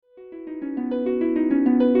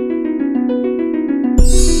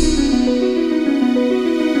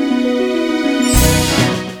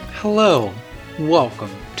Hello, welcome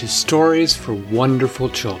to Stories for Wonderful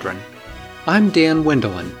Children. I'm Dan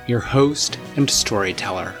Wendelin, your host and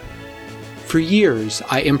storyteller. For years,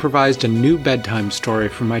 I improvised a new bedtime story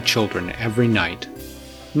for my children every night.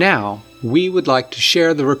 Now, we would like to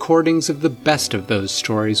share the recordings of the best of those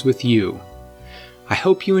stories with you. I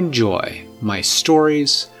hope you enjoy my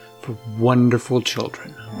Stories for Wonderful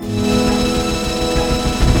Children.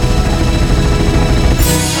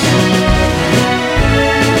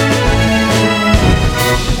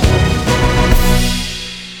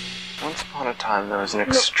 Once upon a time, there was an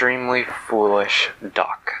extremely foolish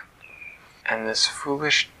duck. And this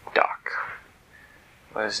foolish duck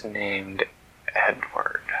was named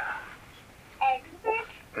Edward. Edward?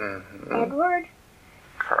 Mm-hmm. Edward?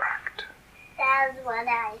 Correct. That's what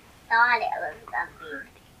I thought it was going to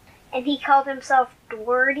be. And he called himself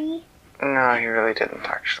Dwordy? No, he really didn't,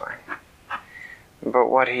 actually. But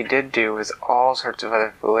what he did do was all sorts of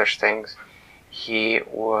other foolish things. He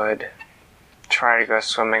would try to go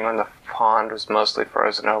swimming when the pond was mostly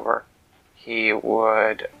frozen over. He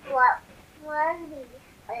would... What was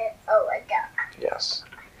he? Oh, a duck. Yes.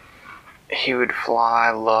 He would fly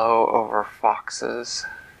low over foxes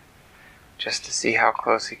just to see how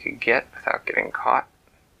close he could get without getting caught.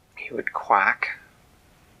 He would quack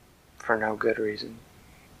for no good reason.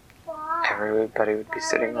 Why? Everybody would be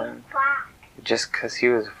sitting Why would around he quack? just because he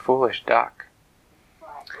was a foolish duck.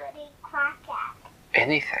 What would he quack at?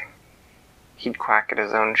 Anything. He'd quack at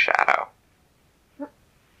his own shadow.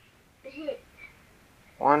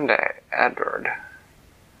 One day, Edward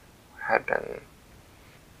had been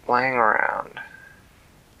laying around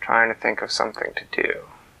trying to think of something to do,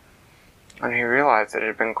 and he realized that it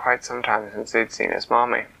had been quite some time since he'd seen his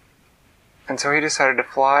mommy. And so he decided to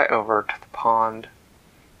fly over to the pond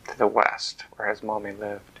to the west, where his mommy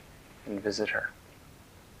lived, and visit her.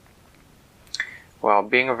 Well,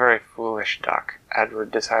 being a very foolish duck,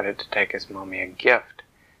 Edward decided to take his mommy a gift,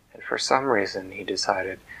 and for some reason he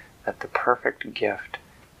decided that the perfect gift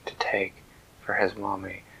to take for his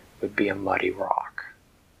mommy would be a muddy rock.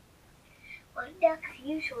 What ducks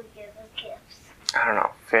usually give us gifts? I don't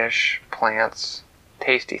know, fish, plants,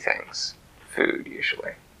 tasty things, food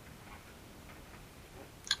usually.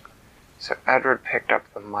 So Edward picked up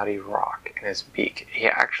the muddy rock in his beak. He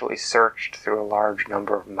actually searched through a large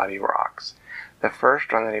number of muddy rocks. The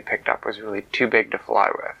first one that he picked up was really too big to fly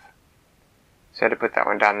with, so he had to put that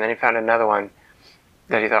one down. And then he found another one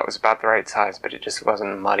that he thought was about the right size, but it just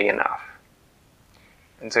wasn't muddy enough.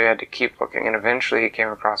 And so he had to keep looking, and eventually he came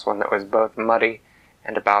across one that was both muddy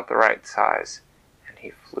and about the right size, and he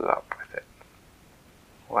flew up with it.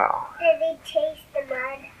 Well, Did he taste the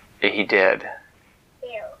mud? he did.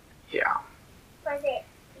 Ew. Yeah. Was it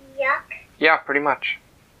yuck? Yeah, pretty much.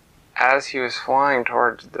 As he was flying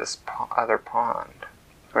towards this other pond,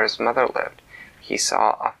 where his mother lived, he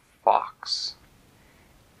saw a fox.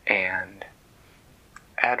 And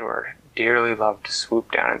Edward dearly loved to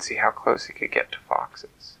swoop down and see how close he could get to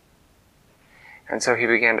foxes. And so he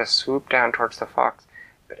began to swoop down towards the fox,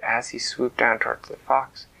 but as he swooped down towards the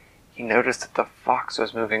fox, he noticed that the fox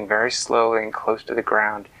was moving very slowly and close to the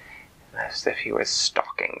ground, as if he was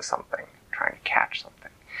stalking something, trying to catch something.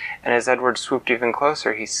 And as Edward swooped even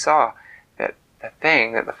closer, he saw that the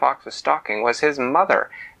thing that the fox was stalking was his mother.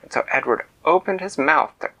 And so Edward opened his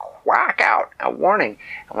mouth to quack out a warning.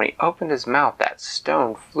 And when he opened his mouth, that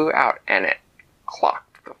stone flew out and it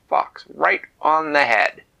clocked the fox right on the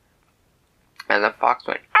head. And the fox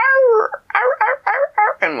went, "Arr, arr, arr, arr,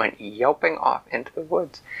 arr," and went yelping off into the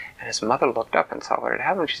woods. And his mother looked up and saw what had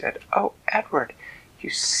happened. She said, "Oh, Edward, you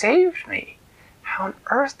saved me. How on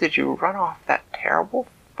earth did you run off that terrible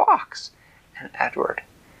fox?" And Edward,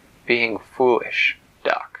 being foolish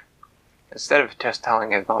duck, instead of just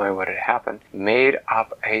telling his mommy what had happened, made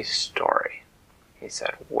up a story. He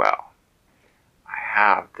said, "Well, I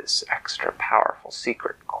have this extra powerful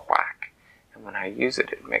secret quack, and when I use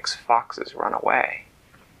it, it makes foxes run away."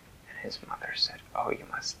 And his mother said, "Oh, you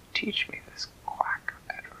must teach me this quack,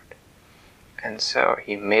 Edward." And so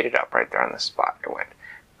he made it up right there on the spot. It went,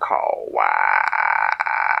 "Quack."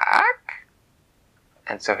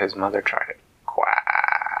 And so his mother tried it.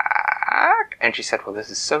 Quack. And she said, "Well, this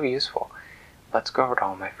is so useful. Let's go over to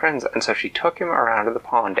all my friends." And so she took him around to the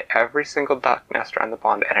pond, to every single duck nest around the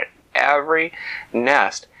pond. And at every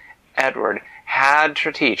nest, Edward had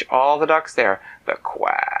to teach all the ducks there the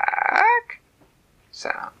quack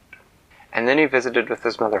sound. And then he visited with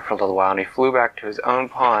his mother for a little while, and he flew back to his own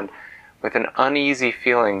pond with an uneasy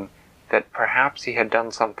feeling that perhaps he had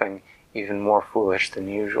done something even more foolish than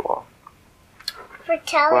usual. For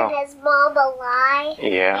telling his mom a lie?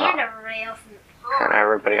 Yeah. And everybody else in the pond. And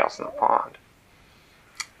everybody else in the pond.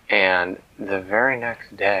 And the very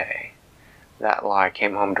next day, that lie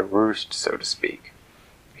came home to roost, so to speak,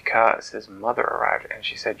 because his mother arrived and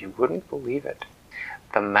she said, "You wouldn't believe it.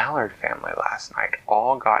 The Mallard family last night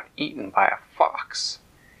all got eaten by a fox.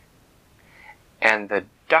 And the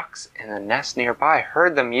ducks in the nest nearby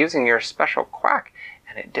heard them using your special quack,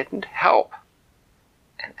 and it didn't help."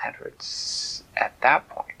 And Edward, at that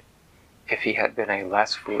point, if he had been a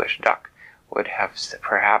less foolish duck, would have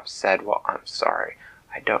perhaps said, "Well, I'm sorry.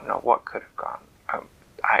 I don't know what could have gone.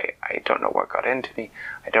 I don't know what got into me.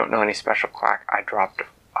 I don't know any special quack. I dropped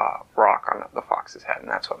a rock on the fox's head, and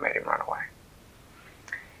that's what made him run away."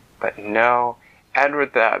 But no,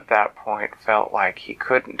 Edward at that point felt like he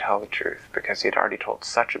couldn't tell the truth because he had already told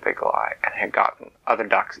such a big lie and had gotten other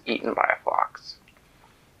ducks eaten by a fox.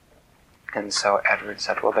 And so Edward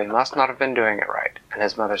said, "Well, they must not have been doing it right." And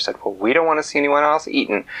his mother said, "Well, we don't want to see anyone else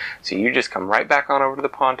eaten, so you just come right back on over to the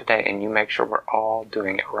pond today and you make sure we're all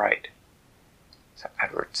doing it right." So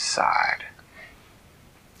Edward sighed.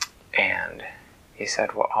 And he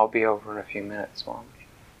said, "Well, I'll be over in a few minutes, Mom."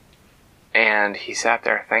 And he sat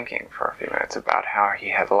there thinking for a few minutes about how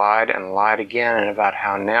he had lied and lied again, and about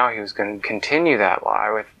how now he was going to continue that lie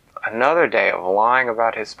with another day of lying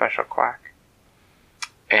about his special quack.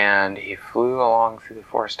 And he flew along through the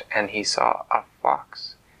forest, and he saw a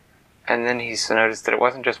fox. And then he noticed that it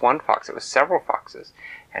wasn't just one fox, it was several foxes.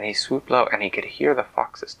 And he swooped low, and he could hear the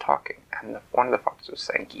foxes talking. And one of the foxes was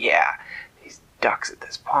saying, "Yeah, these ducks at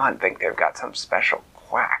this pond think they've got some special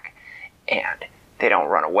quack. And they don't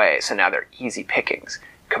run away, so now they're easy pickings.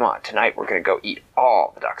 Come on, tonight we're going to go eat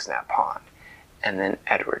all the ducks in that pond." And then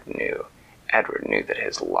Edward knew that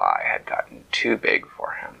his lie had gotten too big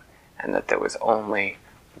for him, and that there was only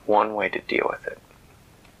one way to deal with it.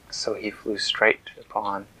 So he flew straight to the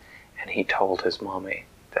pond, and he told his mommy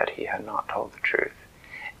that he had not told the truth.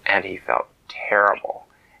 And he felt terrible,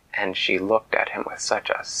 and she looked at him with such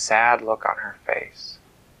a sad look on her face.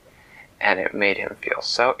 And it made him feel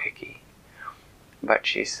so icky. But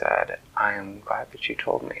she said, "I am glad that you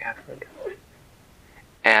told me, Edward."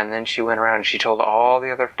 And then she went around and she told all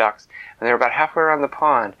the other ducks, and they were about halfway around the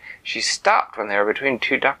pond. She stopped when they were between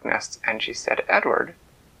two duck nests, and she said, "Edward,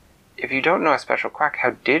 if you don't know a special quack,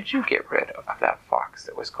 how did you get rid of that fox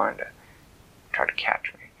that was going to try to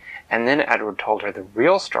catch me?" And then Edward told her the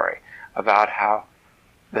real story about how,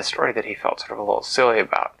 the story that he felt sort of a little silly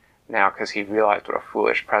about now because he realized what a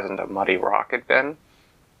foolish present a muddy rock had been,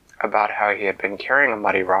 about how he had been carrying a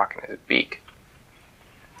muddy rock in his beak,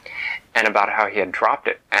 and about how he had dropped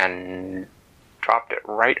it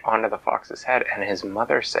right onto the fox's head. And his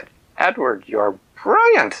mother said, "Edward, you're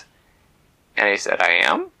brilliant." And he said, "I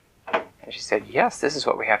am?" And she said, "Yes, this is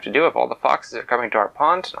what we have to do if all the foxes are coming to our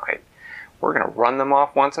pond tonight. We're going to run them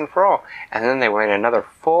off once and for all." And then they went another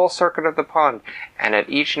full circuit of the pond, and at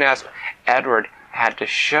each nest, Edward had to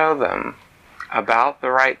show them about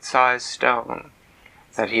the right size stone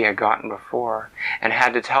that he had gotten before, and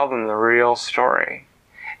had to tell them the real story.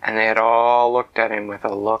 And they had all looked at him with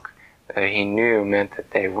a look that he knew meant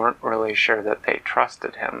that they weren't really sure that they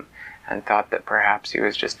trusted him, and thought that perhaps he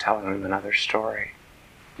was just telling them another story.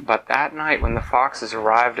 But that night when the foxes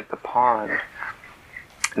arrived at the pond,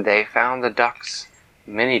 they found the ducks,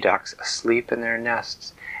 many ducks, asleep in their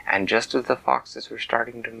nests. And just as the foxes were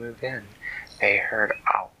starting to move in, they heard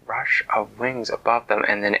a rush of wings above them,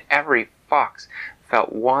 and then every fox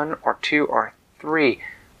felt one or two or three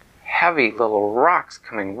heavy little rocks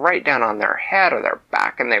coming right down on their head or their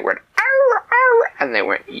back, and they went "Arr, arr," and they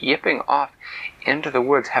went yipping off into the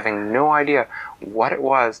woods, having no idea what it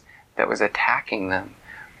was that was attacking them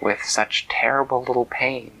with such terrible little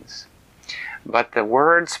pains. But the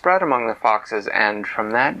word spread among the foxes, and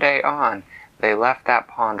from that day on, they left that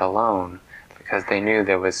pond alone, because they knew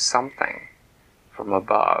there was something from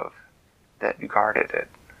above that guarded it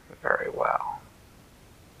very well.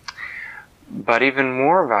 But even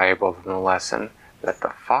more valuable than the lesson that the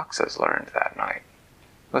foxes learned that night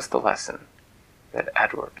was the lesson that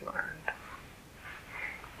Edward learned,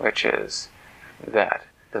 which is that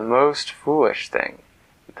the most foolish thing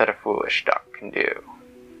that a foolish duck can do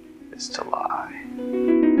is to lie.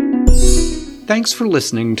 Thanks for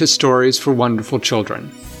listening to Stories for Wonderful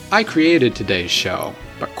Children. I created today's show,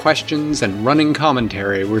 but questions and running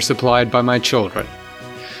commentary were supplied by my children.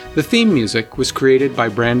 The theme music was created by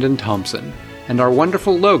Brandon Thompson, and our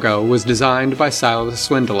wonderful logo was designed by Silas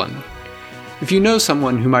Swindelin. If you know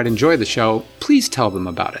someone who might enjoy the show, please tell them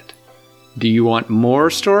about it. Do you want more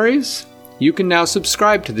stories? You can now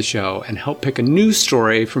subscribe to the show and help pick a new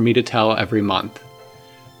story for me to tell every month.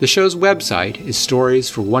 The show's website is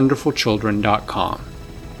storiesforwonderfulchildren.com.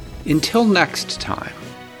 Until next time,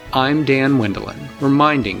 I'm Dan Wendelin,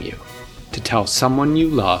 reminding you to tell someone you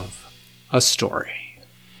love a story.